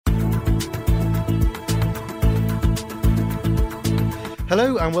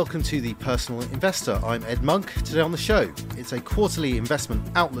Hello and welcome to The Personal Investor. I'm Ed Monk. Today on the show, it's a quarterly investment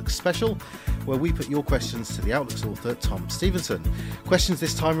outlook special where we put your questions to the Outlook's author, Tom Stevenson. Questions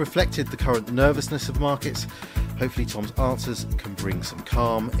this time reflected the current nervousness of markets. Hopefully Tom's answers can bring some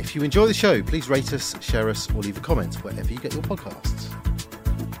calm. If you enjoy the show, please rate us, share us, or leave a comment wherever you get your podcasts.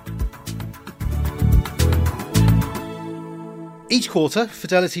 Each quarter,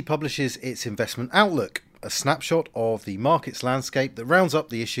 Fidelity publishes its investment outlook, a snapshot of the market's landscape that rounds up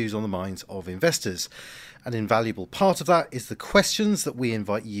the issues on the minds of investors. An invaluable part of that is the questions that we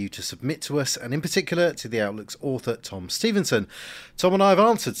invite you to submit to us, and in particular to the Outlook's author, Tom Stevenson. Tom and I have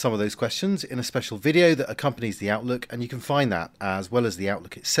answered some of those questions in a special video that accompanies the Outlook, and you can find that, as well as the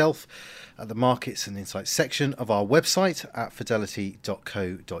Outlook itself, at the Markets and Insights section of our website at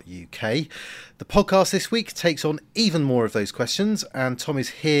fidelity.co.uk. The podcast this week takes on even more of those questions, and Tom is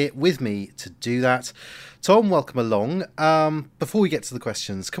here with me to do that. Tom, welcome along. Before we get to the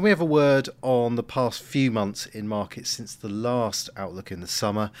questions, can we have a word on the past few months in markets since the last Outlook in the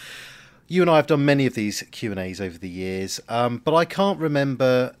summer? You and I have done many of these Q&As over the years, but I can't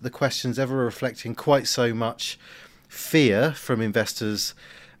remember the questions ever reflecting quite so much fear from investors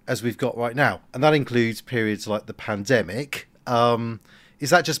as we've got right now. And that includes periods like the pandemic. Is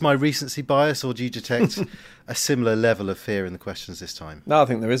that just my recency bias, or do you detect a similar level of fear in the questions this time? No, I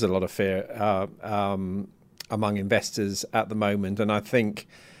think there is a lot of fear among investors at the moment. And I think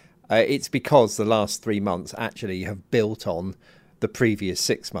it's because the last 3 months actually have built on the previous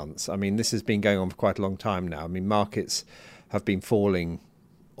 6 months. I mean, this has been going on for quite a long time now. I mean, markets have been falling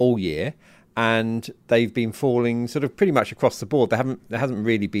all year, and they've been falling sort of pretty much across the board. There hasn't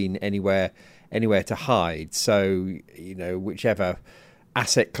really been anywhere to hide. So, you know, whichever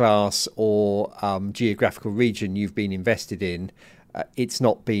asset class or geographical region you've been invested in, it's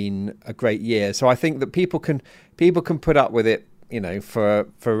not been a great year. So I think that people can put up with it, you know, for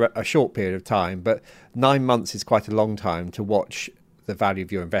a short period of time, but 9 months is quite a long time to watch the value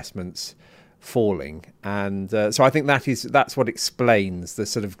of your investments falling. And so I think that's what explains the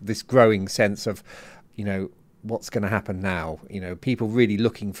sort of this growing sense of, you know, what's going to happen now. You know, people really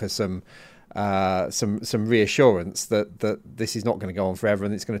looking for some reassurance that this is not going to go on forever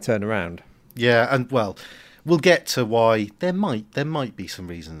and it's going to turn around. Yeah, and well, we'll get to why there might be some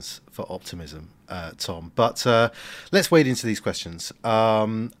reasons for optimism, Tom. But let's wade into these questions.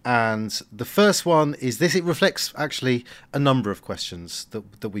 And the first one is this. It reflects actually a number of questions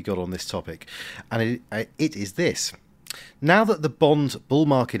that we got on this topic, and it is this: now that the bond bull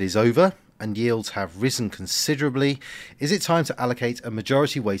market is over and yields have risen considerably, is it time to allocate a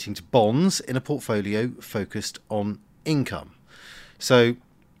majority weighting to bonds in a portfolio focused on income? So,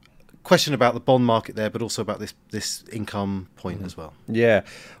 question about the bond market there, but also about this income point as well. Yeah,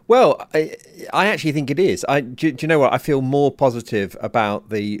 well, I actually think it is. Do you know what? I feel more positive about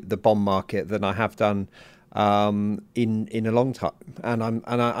the bond market than I have done in a long time, and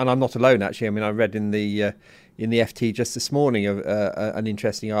I'm not alone actually. I mean, I read in the FT just this morning an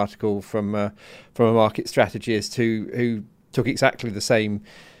interesting article from a market strategist who took exactly the same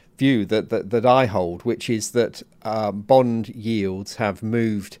view that I hold, which is that bond yields have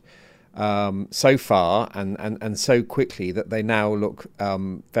moved so far and so quickly that they now look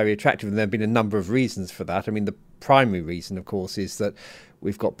very attractive. And there have been a number of reasons for that. I mean, the primary reason, of course, is that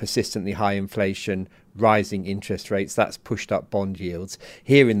we've got persistently high inflation, rising interest rates. That's pushed up bond yields.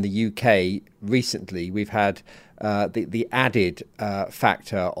 Here in the UK, recently, we've had the added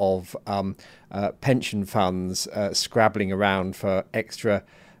factor of pension funds scrabbling around for extra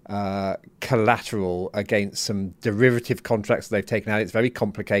collateral against some derivative contracts that they've taken out. It's very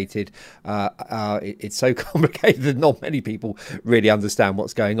complicated. It's so complicated that not many people really understand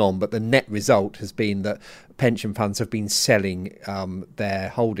what's going on. But the net result has been that pension funds have been selling their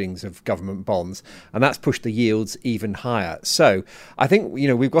holdings of government bonds, and that's pushed the yields even higher. So I think, you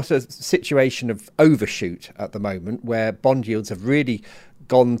know, we've got a situation of overshoot at the moment where bond yields have really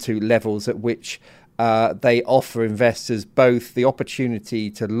gone to levels at which they offer investors both the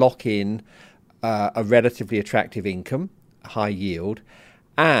opportunity to lock in a relatively attractive income, high yield,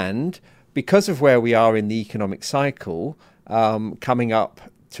 and because of where we are in the economic cycle, coming up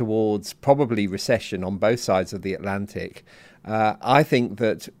towards probably recession on both sides of the Atlantic, I think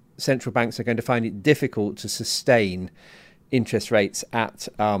that central banks are going to find it difficult to sustain interest rates at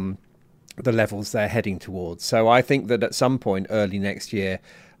the levels they're heading towards. So I think that at some point early next year,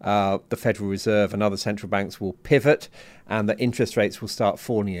 the Federal Reserve and other central banks will pivot and that interest rates will start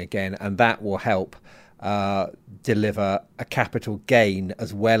falling again, and that will help deliver a capital gain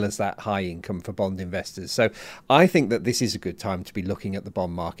as well as that high income for bond investors. So I think that this is a good time to be looking at the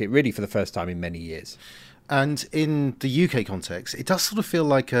bond market, really for the first time in many years. And in the UK context, it does sort of feel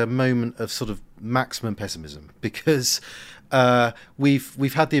like a moment of sort of maximum pessimism, because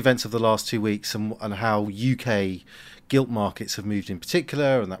we've had the events of the last 2 weeks and how UK gilt markets have moved in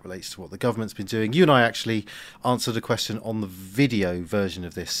particular, and that relates to what the government's been doing. You and I actually answered a question on the video version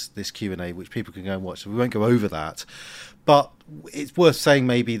of this Q&A, which people can go and watch, so we won't go over that. But it's worth saying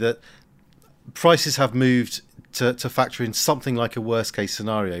maybe that prices have moved to factor in something like a worst case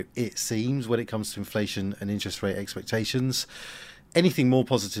scenario, it seems, when it comes to inflation and interest rate expectations. Anything more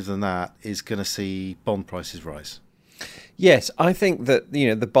positive than that is going to see bond prices rise. Yes, I think that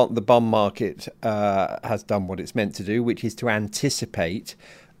the bond market has done what it's meant to do, which is to anticipate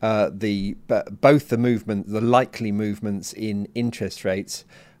both the likely movements in interest rates,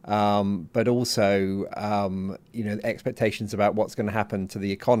 but also expectations about what's going to happen to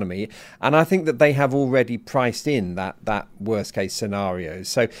the economy. And I think that they have already priced in that worst case scenario.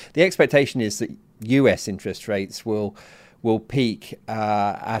 So the expectation is that US interest rates will peak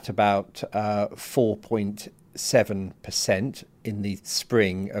at about 4.7% in the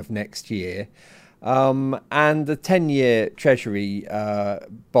spring of next year. And the 10-year Treasury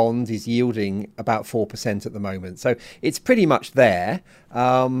bond is yielding about 4% at the moment. So it's pretty much there.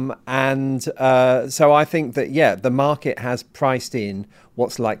 So I think that, the market has priced in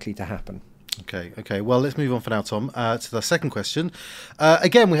what's likely to happen. Okay. Well, let's move on for now, Tom, to the second question.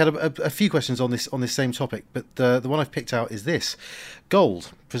 Again, we had a few questions on this same topic, but the one I've picked out is this.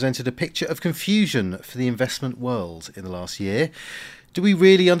 Gold presented a picture of confusion for the investment world in the last year. Do we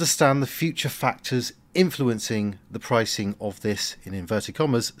really understand the future factors influencing the pricing of this, in inverted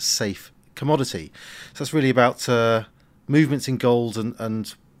commas, safe commodity? So that's really about movements in gold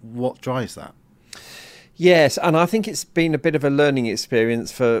and what drives that. Yes, and I think it's been a bit of a learning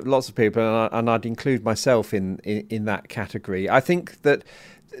experience for lots of people, and I'd include myself in that category. I think that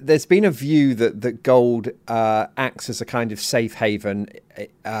there's been a view that gold acts as a kind of safe haven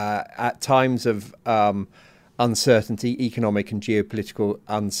at times of uncertainty, economic and geopolitical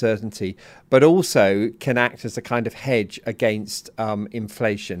uncertainty, but also can act as a kind of hedge against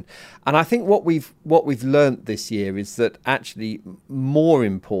inflation. And I think what we've learnt this year is that actually more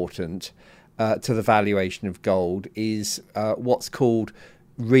important to the valuation of gold is what's called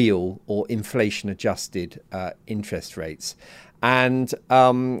real or inflation-adjusted interest rates. And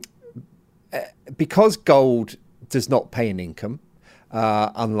because gold does not pay an income,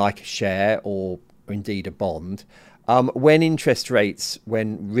 unlike a share or indeed a bond,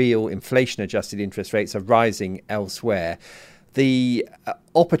 when real inflation-adjusted interest rates are rising elsewhere, the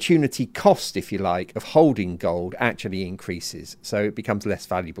opportunity cost, if you like, of holding gold actually increases. So it becomes less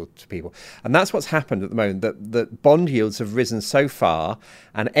valuable to people. And that's what's happened at the moment, that bond yields have risen so far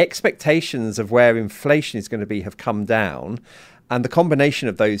and expectations of where inflation is going to be have come down. And the combination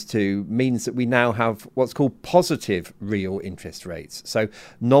of those two means that we now have what's called positive real interest rates. So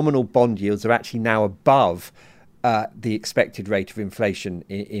nominal bond yields are actually now above the expected rate of inflation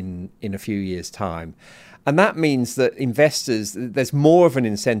in a few years' time. And that means that there's more of an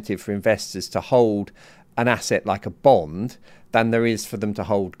incentive for investors to hold an asset like a bond than there is for them to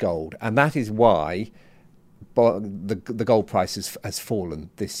hold gold. And that is why the gold price has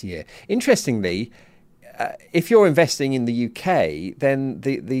fallen this year. Interestingly, if you're investing in the UK, then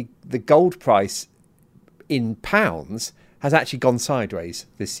the gold price in pounds has actually gone sideways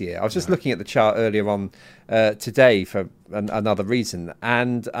this year. I was just looking at the chart earlier on today for another reason,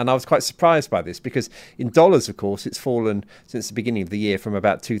 and I was quite surprised by this, because in dollars, of course, it's fallen since the beginning of the year from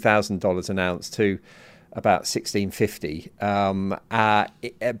about $2,000 an ounce to about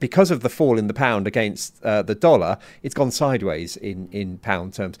 $1,650. Because of the fall in the pound against the dollar, it's gone sideways in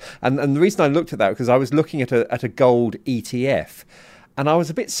pound terms. And the reason I looked at that, because I was looking at a gold ETF, and I was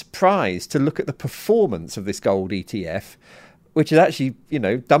a bit surprised to look at the performance of this gold ETF, which is actually,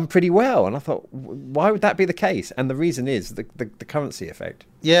 done pretty well. And I thought, why would that be the case? And the reason is the currency effect.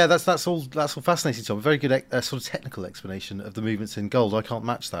 Yeah, that's all fascinating, Tom. A very good sort of technical explanation of the movements in gold. I can't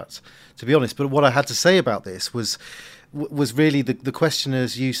match that, to be honest. But what I had to say about this was really the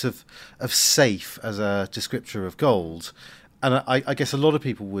questioner's use of safe as a descriptor of gold. And I guess a lot of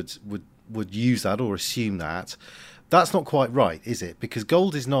people would use that or assume that. That's not quite right, is it? Because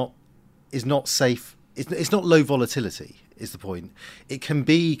gold is not safe. It's not low volatility, is the point. It can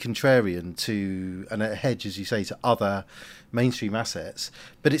be contrarian to, and a hedge, as you say, to other mainstream assets,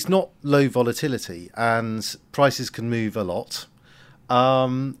 but it's not low volatility, and prices can move a lot,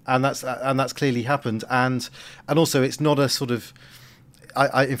 and that's clearly happened. And also, it's not a sort of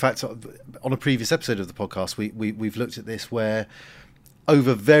In fact, on a previous episode of the podcast, we've looked at this where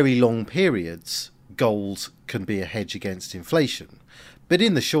over very long periods, gold can be a hedge against inflation. But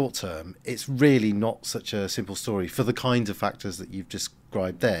in the short term, it's really not such a simple story for the kinds of factors that you've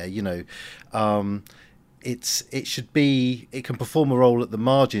described there. It can perform a role at the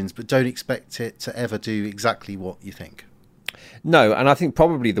margins, but don't expect it to ever do exactly what you think. No, and I think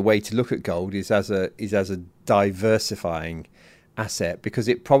probably the way to look at gold is as a diversifying asset, because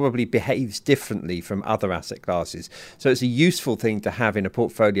it probably behaves differently from other asset classes. So it's a useful thing to have in a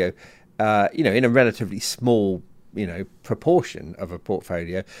portfolio, in a relatively small proportion of a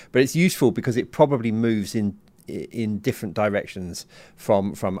portfolio, but it's useful because it probably moves in different directions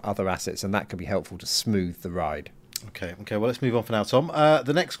from other assets, and that can be helpful to smooth the ride. Okay. Well, let's move on for now, Tom.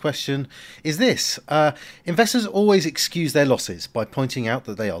 The next question is this. Investors always excuse their losses by pointing out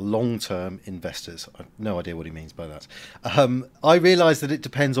that they are long-term investors. I have no idea what he means by that. I realise that it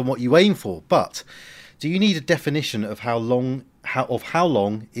depends on what you aim for, but do you need a definition of how long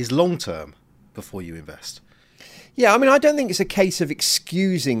is long-term before you invest? Yeah, I mean, I don't think it's a case of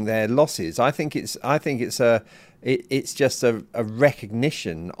excusing their losses. I think it's just a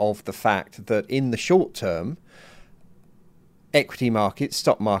recognition of the fact that in the short term, equity markets,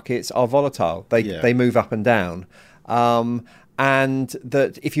 stock markets are volatile. They move up and down, and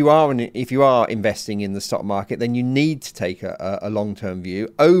that if you are investing in the stock market, then you need to take a long-term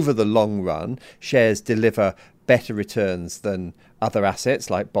view. Over the long run, shares deliver better returns than other assets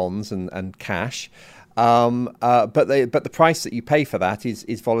like bonds and cash. But the price that you pay for that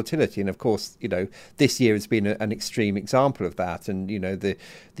is volatility, and of course, this year has been an extreme example of that. And the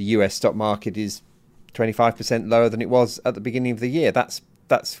US stock market is 25% lower than it was at the beginning of the year. That's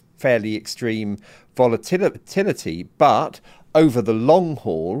fairly extreme volatility, but over the long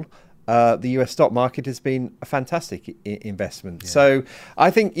haul, the US stock market has been a fantastic investment. Yeah. So I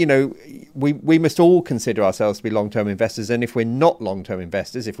think, we must all consider ourselves to be long-term investors. And if we're not long-term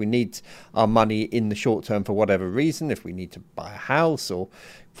investors, if we need our money in the short term for whatever reason, if we need to buy a house or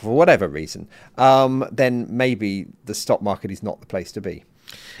for whatever reason, then maybe the stock market is not the place to be.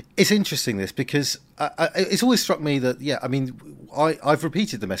 It's interesting this because it's always struck me that, I've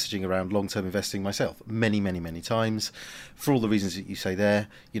repeated the messaging around long-term investing myself many, many, many times for all the reasons that you say there.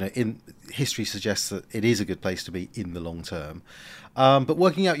 In history suggests that it is a good place to be in the long term. But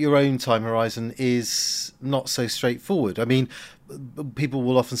working out your own time horizon is not so straightforward. I mean, people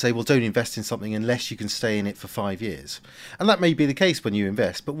will often say, well, don't invest in something unless you can stay in it for 5 years. And that may be the case when you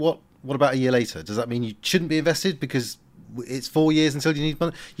invest. But what about a year later? Does that mean you shouldn't be invested because it's 4 years until you need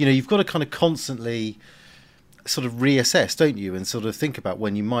money? You've got to kind of constantly sort of reassess, don't you, and sort of think about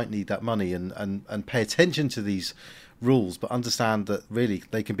when you might need that money and pay attention to these rules, but understand that really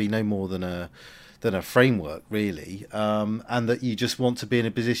they can be no more than a framework, really, and that you just want to be in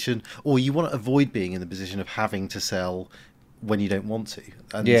a position, or you want to avoid being in the position of having to sell when you don't want to.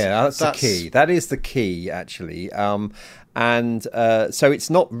 And that's the key. That is the key, actually. So it's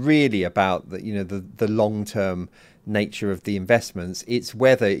not really about the long-term nature of the investments. It's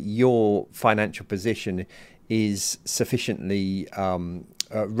whether your financial position is sufficiently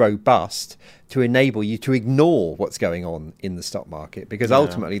robust to enable you to ignore what's going on in the stock market, because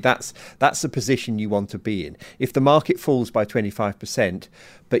ultimately that's the position you want to be in. If the market falls by 25%,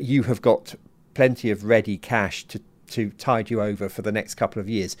 but you have got plenty of ready cash to tide you over for the next couple of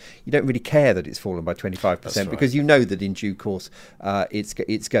years, you don't really care that it's fallen by 25%, because you know that in due course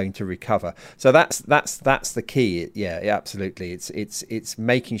it's going to recover. So that's the key. Yeah, absolutely. It's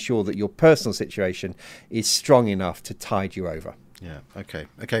making sure that your personal situation is strong enough to tide you over. Yeah. Okay.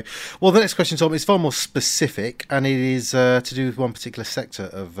 Well, the next question, Tom, is far more specific, and it is to do with one particular sector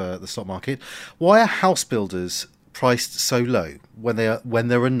of the stock market. Why are house builders priced so low when there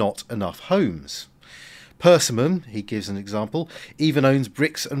are not enough homes? Persimmon, he gives an example, even owns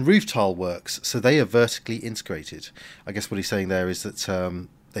bricks and roof tile works, so they are vertically integrated. I guess what he's saying there is that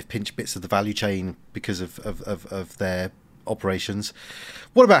they've pinched bits of the value chain because of their operations.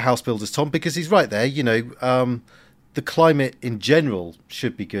 What about house builders, Tom? Because he's right there, the climate in general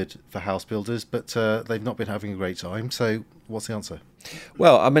should be good for house builders, but they've not been having a great time. So what's the answer?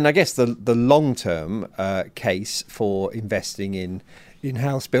 Well, I mean, I guess the long-term case for investing in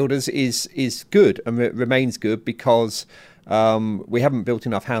house builders is good and remains good, because we haven't built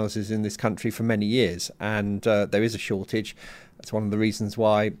enough houses in this country for many years, and there is a shortage. That's one of the reasons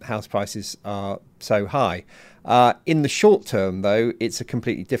why house prices are so high. In the short term, though, it's a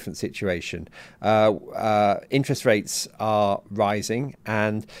completely different situation. Interest rates are rising,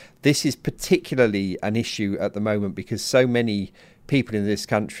 and this is particularly an issue at the moment because so many people in this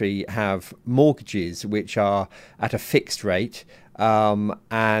country have mortgages which are at a fixed rate,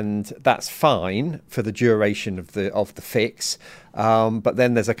 and that's fine for the duration of the fix. But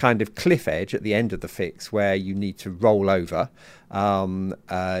then there's a kind of cliff edge at the end of the fix where you need to roll over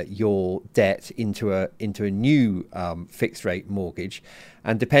your debt into a new fixed rate mortgage,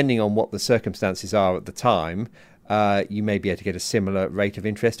 and depending on what the circumstances are at the time, you may be able to get a similar rate of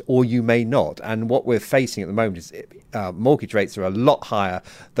interest, or you may not. And what we're facing at the moment is mortgage rates are a lot higher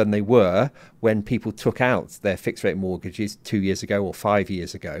than they were when people took out their fixed rate mortgages 2 years ago or 5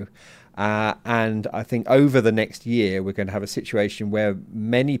 years ago. And I think over the next year, we're going to have a situation where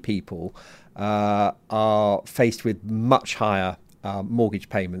many people are faced with much higher mortgage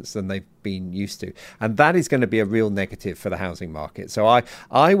payments than they've been used to. And that is going to be a real negative for the housing market. So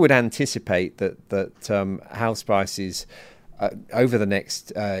I would anticipate that house prices over the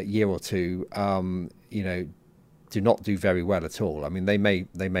next year or two, do not do very well at all. I mean, they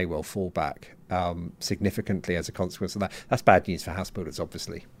may well fall back significantly as a consequence of that. That's bad news for house builders,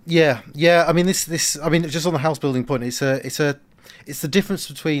 obviously. Yeah. I mean, this. I mean, just on the house building point, it's the difference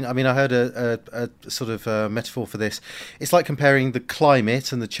between. I mean, I heard a sort of metaphor for this. It's like comparing the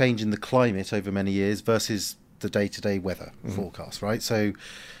climate and the change in the climate over many years versus the day-to-day weather forecast, right? So,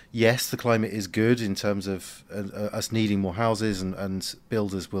 yes, the climate is good in terms of us needing more houses, and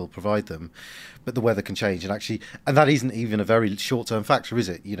builders will provide them, but the weather can change, and that isn't even a very short-term factor, is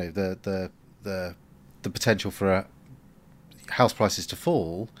it? You know, the potential for house prices to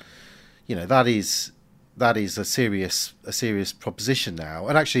fall, you know, that is a serious proposition now.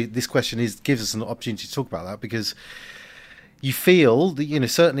 And actually, this question gives us an opportunity to talk about that, because you feel that, you know,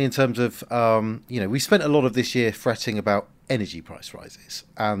 certainly in terms of, we spent a lot of this year fretting about energy price rises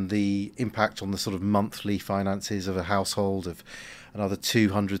and the impact on the sort of monthly finances of a household of another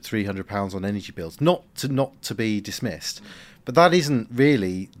 £200-300 on energy bills. Not to be dismissed, but that isn't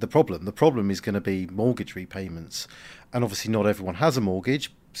really the problem. The problem is going to be mortgage repayments, and obviously not everyone has a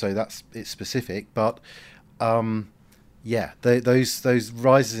mortgage, so it's specific. But those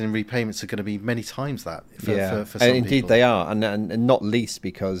rises in repayments are going to be many times that for some and indeed people. They are, and not least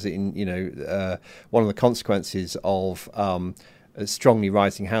because one of the consequences of strongly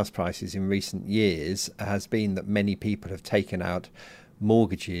rising house prices in recent years has been that many people have taken out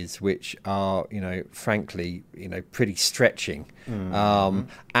mortgages which are, frankly, pretty stretching,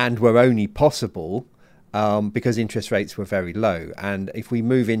 and were only possible because interest rates were very low. And if we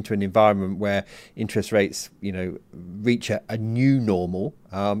move into an environment where interest rates, reach a new normal,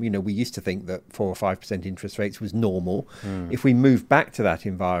 we used to think that 4 or 5% interest rates was normal. If we move back to that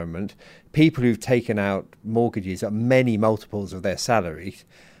environment, people who've taken out mortgages at many multiples of their salaries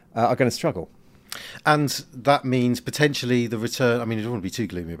are going to struggle. And that means potentially the return. I mean, I don't want to be too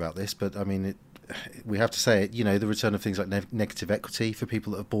gloomy about this, but I mean, we have to say it. The return of things like negative equity for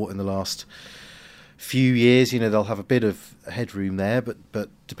people that have bought in the last few years. They'll have a bit of headroom there, but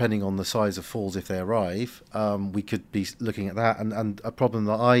depending on the size of falls if they arrive, we could be looking at that. And a problem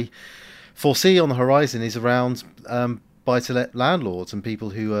that I foresee on the horizon is around buy-to-let landlords and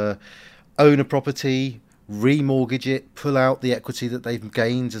people who own a property, remortgage it, pull out the equity that they've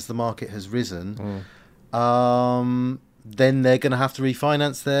gained as the market has risen. Then they're going to have to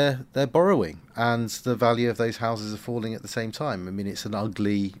refinance their borrowing, and the value of those houses are falling at the same time. I mean, it's an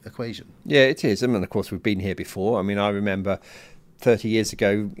ugly equation. Yeah, it is. I mean, of course, we've been here before. I mean, I remember 30 years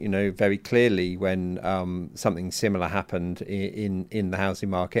ago, very clearly when something similar happened in the housing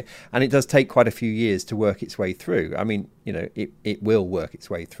market, and it does take quite a few years to work its way through. I mean, it will work its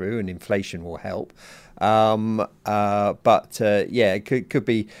way through, and inflation will help.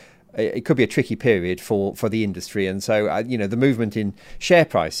 It could be a tricky period for the industry, and so the movement in share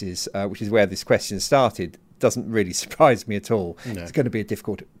prices, which is where this question started, doesn't really surprise me at all. No. It's going to be a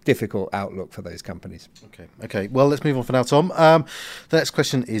difficult outlook for those companies. Okay. Well, let's move on for now, Tom. The next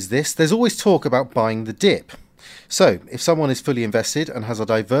question is this: there's always talk about buying the dip. So, if someone is fully invested and has a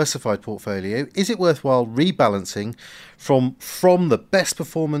diversified portfolio, is it worthwhile rebalancing from the best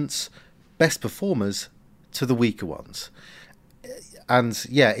performers to the weaker ones? And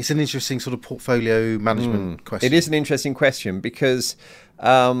it's an interesting sort of portfolio management question. It is an interesting question because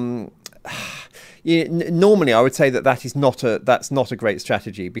normally I would say that's not a great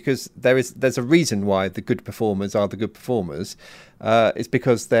strategy, because there's a reason why the good performers are the good performers. It's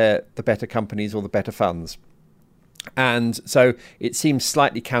because they're the better companies or the better funds. And so it seems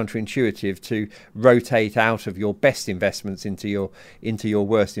slightly counterintuitive to rotate out of your best investments into your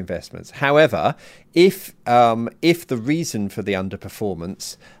worst investments. However, if the reason for the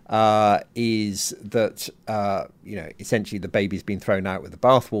underperformance is that essentially the baby's been thrown out with the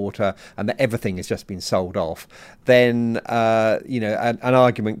bathwater and that everything has just been sold off, then an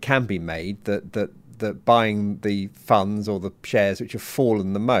argument can be made that buying the funds or the shares which have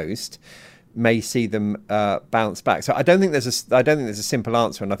fallen the most may see them bounce back. So I don't think there's a simple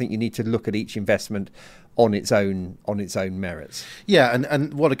answer, and I think you need to look at each investment on its own merits. Yeah,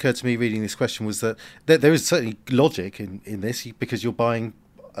 and what occurred to me reading this question was that there is certainly logic in this, because you're buying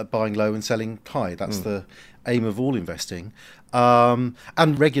low and selling high. That's the aim of all investing. And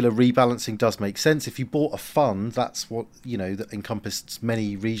regular rebalancing does make sense. If you bought a fund, that's what, that encompassed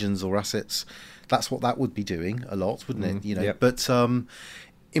many regions or assets, that's what that would be doing a lot, wouldn't it? Yep. But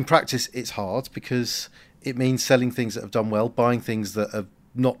in practice, it's hard because it means selling things that have done well, buying things that are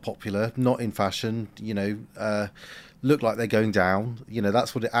not popular, not in fashion, look like they're going down.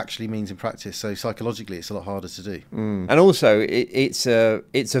 That's what it actually means in practice. So psychologically, it's a lot harder to do. And also, it's a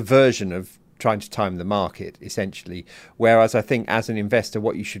version of trying to time the market, essentially. Whereas I think as an investor,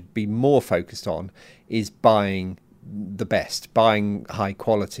 what you should be more focused on is buying the best, buying high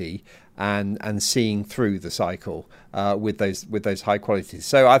quality, and seeing through the cycle with those high qualities.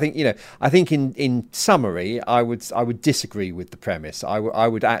 So I think in summary, I would disagree with the premise. I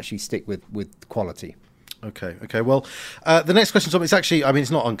would actually stick with quality. Okay. Well, the next question, Tom, it's actually, it's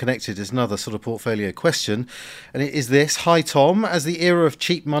not unconnected. It's another sort of portfolio question. And it is this. Hi, Tom. As the era of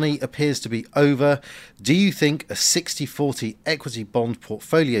cheap money appears to be over, do you think a 60-40 equity bond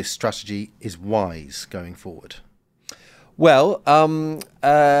portfolio strategy is wise going forward? Well,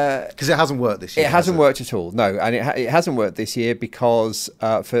 because it hasn't worked this year. It hasn't worked at all. No, and it hasn't worked this year because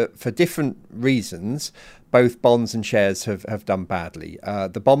for different reasons, both bonds and shares have done badly.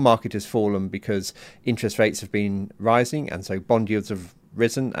 The bond market has fallen because interest rates have been rising, and so bond yields have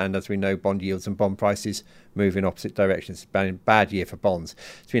risen. And as we know, bond yields and bond prices move in opposite directions. It's been a bad year for bonds.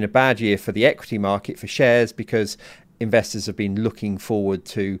 It's been a bad year for the equity market, for shares, because investors have been looking forward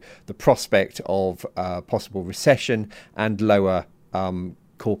to the prospect of possible recession and lower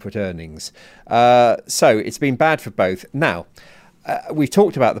corporate earnings. So it's been bad for both. Now, we've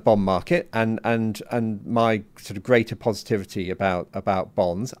talked about the bond market and my sort of greater positivity about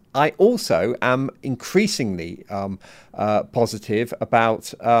bonds. I also am increasingly positive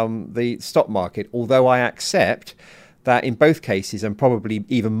about the stock market, although I accept that in both cases, and probably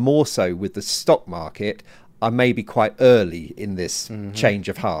even more so with the stock market, I may be quite early in this change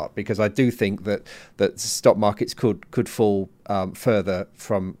of heart, because I do think that stock markets could fall further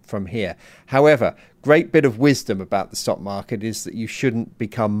from here. However, great bit of wisdom about the stock market is that you shouldn't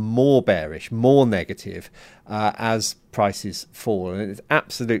become more bearish, more negative as prices fall. And it's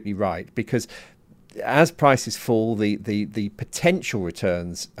absolutely right, because as prices fall, the potential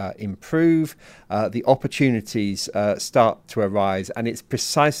returns improve, the opportunities start to arise, and it's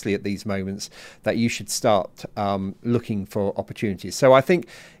precisely at these moments that you should start looking for opportunities. So I think,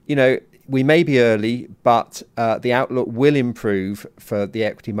 we may be early, but the outlook will improve for the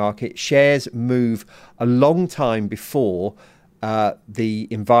equity market. Shares move a long time before the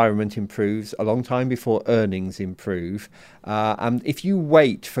environment improves, a long time before earnings improve. And if you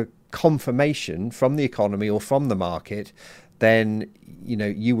wait for confirmation from the economy or from the market, then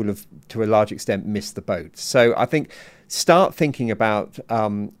you will have to a large extent missed the boat. So I think start thinking about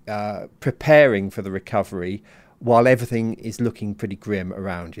preparing for the recovery while everything is looking pretty grim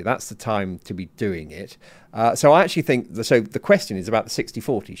around you. That's the time to be doing it. So I actually think the question is about the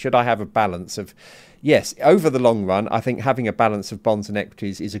 60-40. Should I have a balance of? Yes, over the long run, I think having a balance of bonds and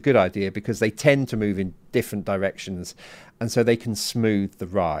equities is a good idea, because they tend to move in different directions, and so they can smooth the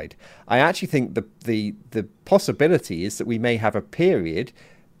ride. I actually think the possibility is that we may have a period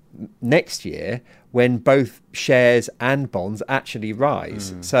next year when both shares and bonds actually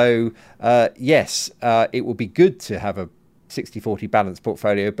rise. So yes, it will be good to have a 60-40 balanced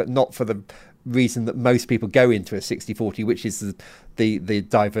portfolio, but not for the reason that most people go into a 60-40, which is the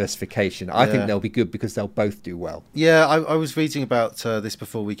diversification. I think they'll be good because they'll both do well. Yeah, I was reading about this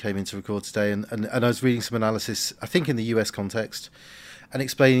before we came in to record today, and I was reading some analysis, I think in the US context, and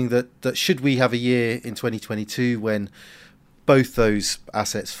explaining that should we have a year in 2022 when both those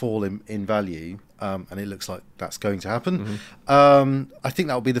assets fall in value, and it looks like that's going to happen, I think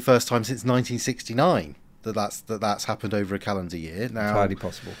that will be the first time since 1969 that's happened over a calendar year. Now, entirely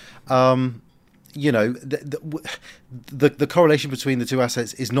possible. The correlation between the two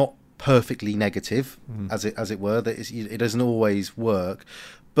assets is not perfectly negative, as it were. That it doesn't always work,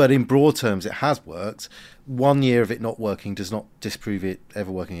 but in broad terms, it has worked. 1 year of it not working does not disprove it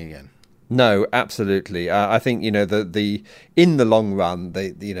ever working again. No, absolutely. I think the in the long run,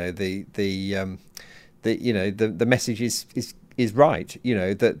 the message is right.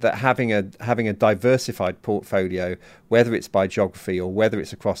 That having a diversified portfolio, whether it's by geography or whether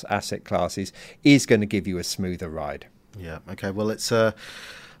it's across asset classes, is going to give you a smoother ride. Yeah. Okay. Well, let's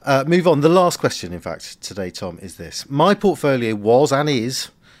move on. The last question, in fact, today, Tom, is this: my portfolio was and is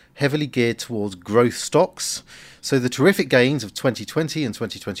heavily geared towards growth stocks. So the terrific gains of 2020 and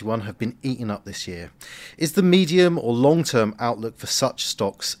 2021 have been eaten up this year. Is the medium or long-term outlook for such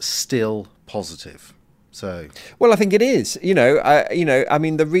stocks still positive? Well, I think it is. I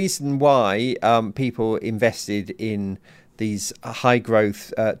mean, the reason why people invested in these high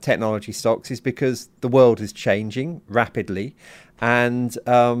growth technology stocks is because the world is changing rapidly, and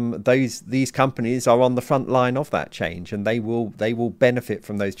these companies are on the front line of that change, and they will benefit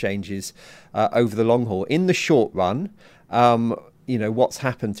from those changes over the long haul. In the short run, what's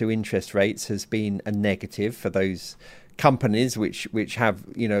happened to interest rates has been a negative for those companies which have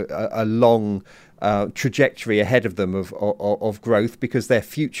a long trajectory ahead of them of growth, because their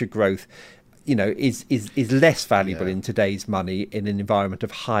future growth is less valuable in today's money in an environment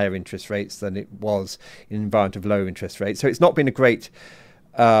of higher interest rates than it was in an environment of lower interest rates. So it's not been a great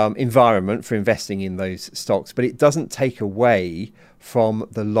environment for investing in those stocks, but it doesn't take away from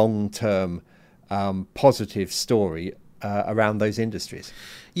the long-term positive story around those industries.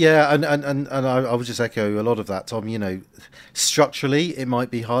 Yeah, and I would just echo a lot of that, Tom. Structurally, it might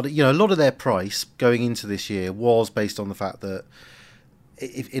be harder. A lot of their price going into this year was based on the fact that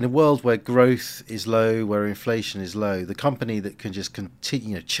if in a world where growth is low, where inflation is low, the company that can just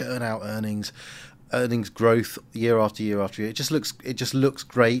continue churn out earnings growth year after year after year, it just looks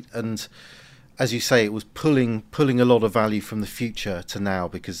great. And as you say, it was pulling a lot of value from the future to now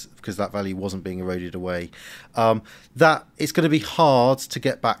because that value wasn't being eroded away. That it's going to be hard to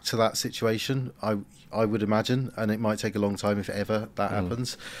get back to that situation, I would imagine, and it might take a long time if ever that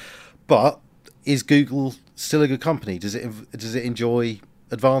happens. But is Google still a good company? Does it enjoy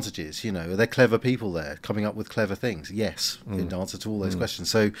advantages? Are there clever people there coming up with clever things? Yes, in answer to all those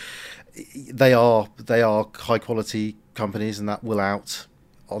questions. So they are high quality companies, and that will out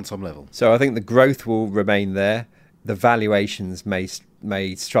on some level. So I think the growth will remain there. The valuations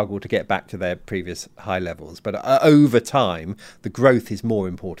may struggle to get back to their previous high levels, but over time, the growth is more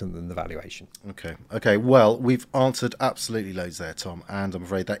important than the valuation. Okay. Well, we've answered absolutely loads there, Tom, and I'm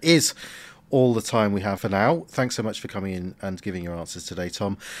afraid that is all the time we have for now. Thanks so much for coming in and giving your answers today,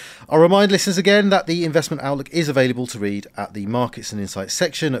 Tom. I'll remind listeners again that the Investment Outlook is available to read at the Markets and Insights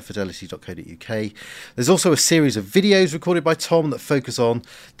section at fidelity.co.uk. There's also a series of videos recorded by Tom that focus on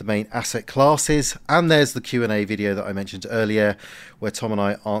the main asset classes, and there's the Q&A video that I mentioned earlier, where Tom and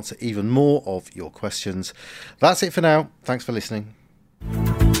I answer even more of your questions. That's it for now. Thanks for listening.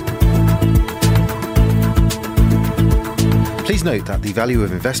 Please note that the value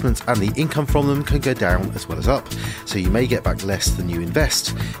of investments and the income from them can go down as well as up, so you may get back less than you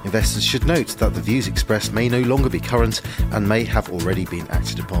invest. Investors should note that the views expressed may no longer be current and may have already been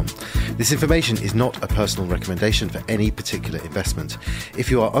acted upon. This information is not a personal recommendation for any particular investment.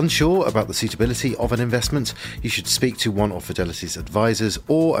 If you are unsure about the suitability of an investment, you should speak to one of Fidelity's advisors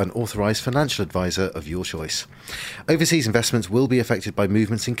or an authorised financial advisor of your choice. Overseas investments will be affected by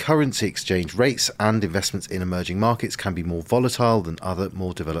movements in currency exchange rates, and investments in emerging markets can be more volatile than other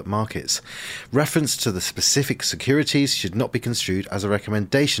more developed markets. Reference to the specific securities should not be construed as a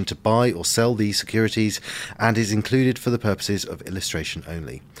recommendation to buy or sell these securities and is included for the purposes of illustration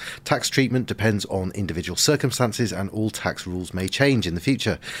only. Tax treatment depends on individual circumstances, and all tax rules may change in the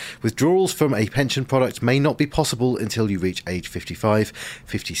future. Withdrawals from a pension product may not be possible until you reach age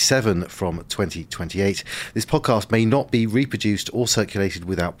 57 from 2028. This podcast may not be reproduced or circulated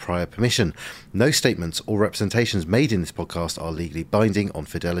without prior permission. No statements or representations made in this podcast are legally binding on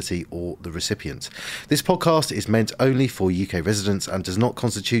Fidelity or the recipient. This podcast is meant only for UK residents and does not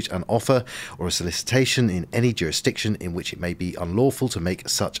constitute an offer or a solicitation in any jurisdiction in which it may be unlawful to make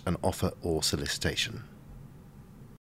such an offer or solicitation.